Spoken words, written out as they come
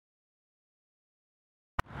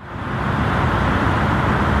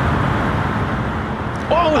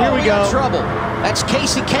we go. Trouble. That's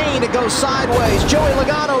Casey Kane to go sideways. Joey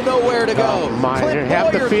Logano nowhere to go. Oh my, Clint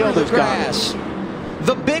half the Boyer field through is the grass. gone.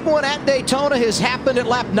 The big one at Daytona has happened at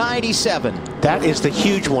lap 97. That is the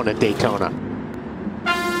huge one at Daytona.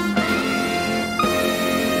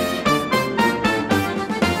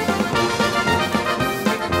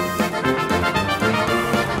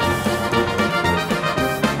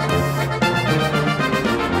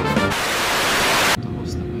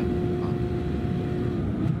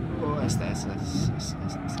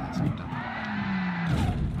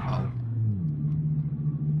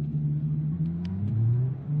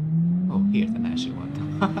 Hirtelen első voltam.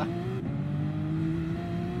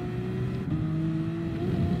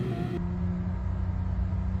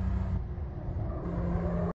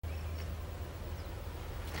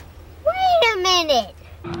 Wait a minute!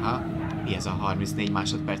 Aha, mi ez a 34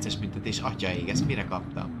 másodperces büntetés? Atyaig, ezt mire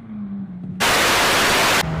kaptam?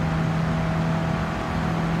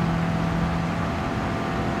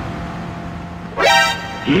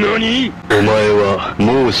 NANI?! お前は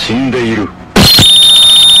もう死んでいる。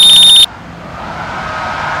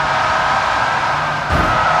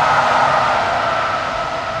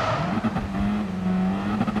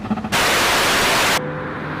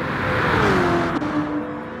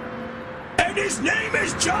And his name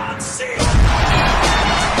is John C.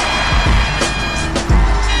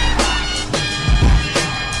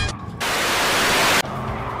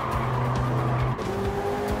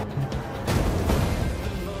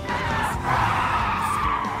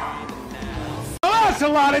 Oh, that's a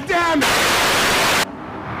lot of damage!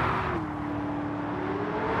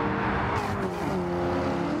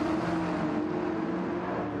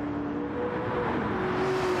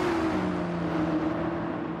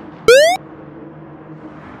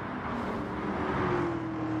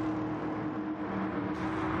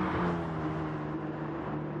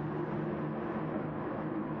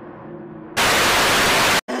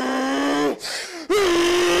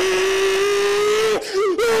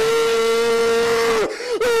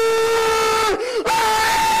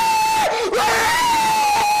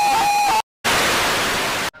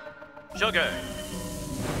 Sugar,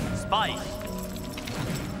 spice,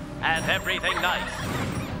 and everything nice.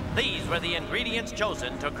 These were the ingredients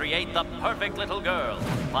chosen to create the perfect little girl.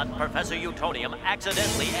 But Professor Utonium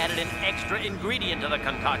accidentally added an extra ingredient to the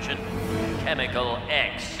concoction, Chemical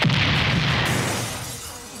X.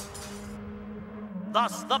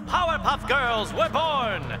 Thus, the Powerpuff Girls were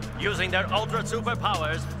born! Using their ultra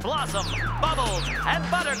superpowers, Blossom, Bubbles, and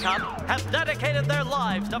Buttercup have dedicated their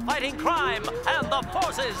lives to fighting crime and the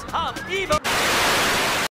forces of evil!